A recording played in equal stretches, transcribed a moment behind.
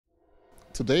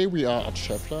Today we are at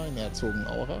Schaeffler in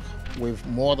Herzogenaurach with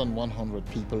more than 100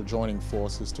 people joining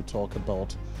forces to talk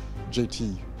about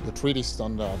JT, the 3D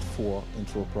standard for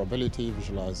interoperability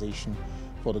visualization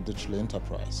for the digital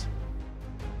enterprise.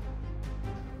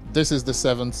 This is the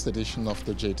 7th edition of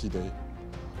the JT Day.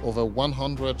 Over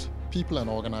 100 people and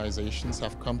organizations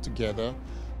have come together.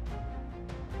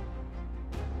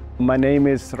 My name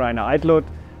is Verein.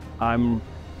 I'm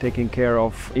taking care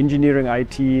of engineering,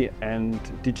 IT and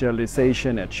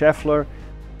digitalization at Schaeffler.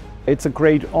 It's a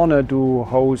great honor to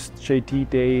host JT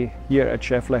Day here at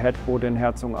Schaeffler headquarters in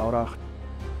Herzogenaurach.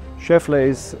 Schaeffler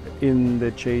is in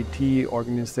the JT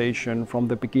organization from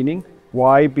the beginning.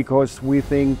 Why? Because we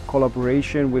think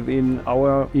collaboration within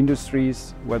our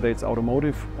industries, whether it's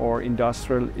automotive or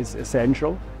industrial, is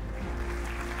essential.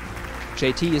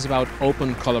 JT is about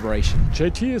open collaboration.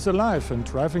 JT is alive and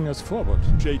driving us forward.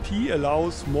 JT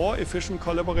allows more efficient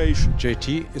collaboration.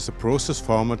 JT is a process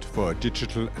format for a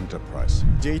digital enterprise.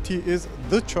 JT is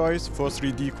the choice for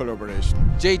 3D collaboration.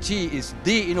 JT is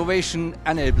the innovation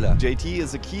enabler. JT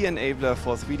is a key enabler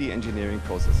for 3D engineering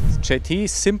processes. JT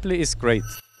simply is great.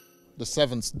 The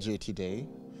 7th JT Day.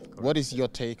 What is your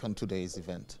take on today's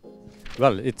event?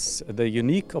 Well, it's the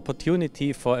unique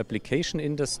opportunity for application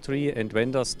industry and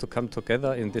vendors to come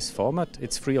together in this format.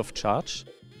 It's free of charge.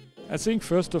 I think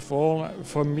first of all,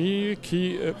 for me,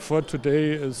 key for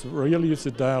today is really the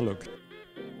dialogue.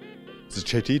 The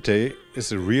JT Day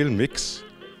is a real mix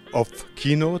of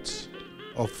keynotes,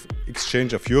 of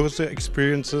exchange of user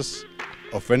experiences,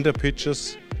 of vendor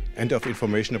pitches and of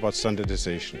information about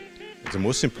standardization. And the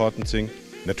most important thing,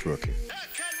 networking.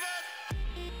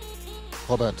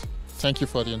 Robert, thank you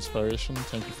for the inspiration,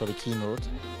 thank you for the keynote.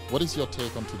 What is your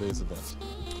take on today's event?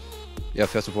 Yeah,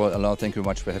 first of all, Alain, thank you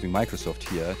very much for having Microsoft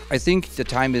here. I think the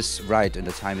time is right and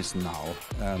the time is now.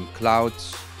 Cloud,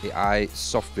 AI,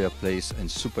 software plays a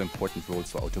super important role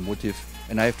for automotive.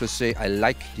 And I have to say, I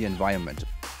like the environment.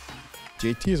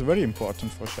 JT is very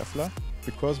important for Schaeffler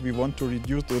because we want to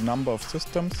reduce the number of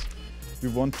systems, we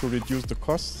want to reduce the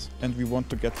costs, and we want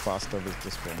to get faster with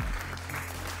this format.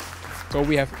 So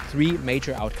we have three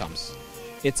major outcomes.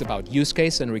 It's about use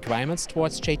case and requirements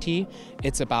towards JT.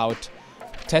 It's about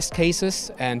test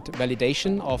cases and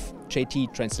validation of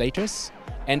JT translators.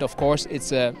 And of course,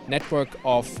 it's a network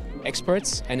of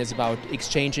experts and it's about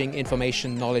exchanging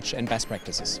information, knowledge and best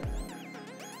practices.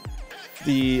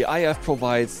 The IF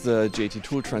provides the JT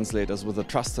tool translators with a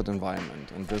trusted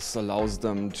environment, and this allows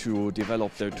them to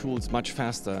develop their tools much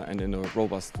faster and in a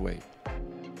robust way.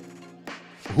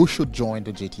 Who should join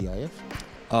the JTIF?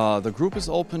 The group is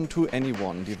open to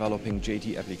anyone developing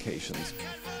JT applications.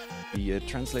 Be it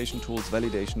translation tools,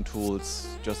 validation tools,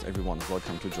 just everyone is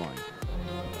welcome to join.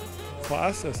 For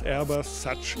us as Airbus,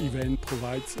 such event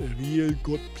provides a real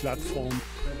good platform.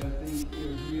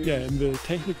 Yeah, in the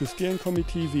technical steering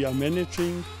committee we are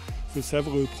managing the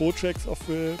several projects of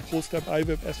the prostep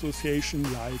ivip association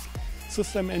like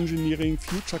system engineering,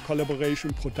 future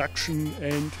collaboration, production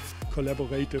and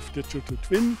collaborative digital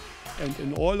twin. And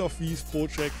in all of these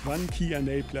projects, one key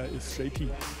enabler is JT.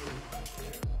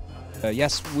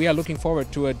 Yes, we are looking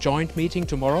forward to a joint meeting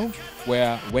tomorrow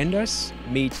where vendors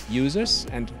meet users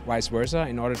and vice versa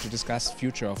in order to discuss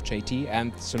future of JT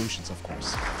and solutions, of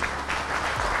course.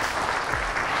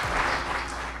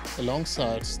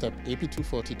 Alongside STEP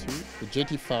AP242, the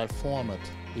JT file format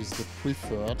is the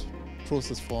preferred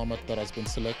process format that has been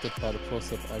selected by the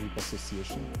prostep ivip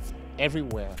association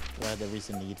everywhere where there is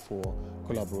a need for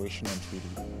collaboration and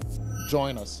 3D.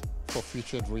 Join us for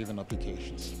future-driven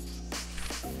applications.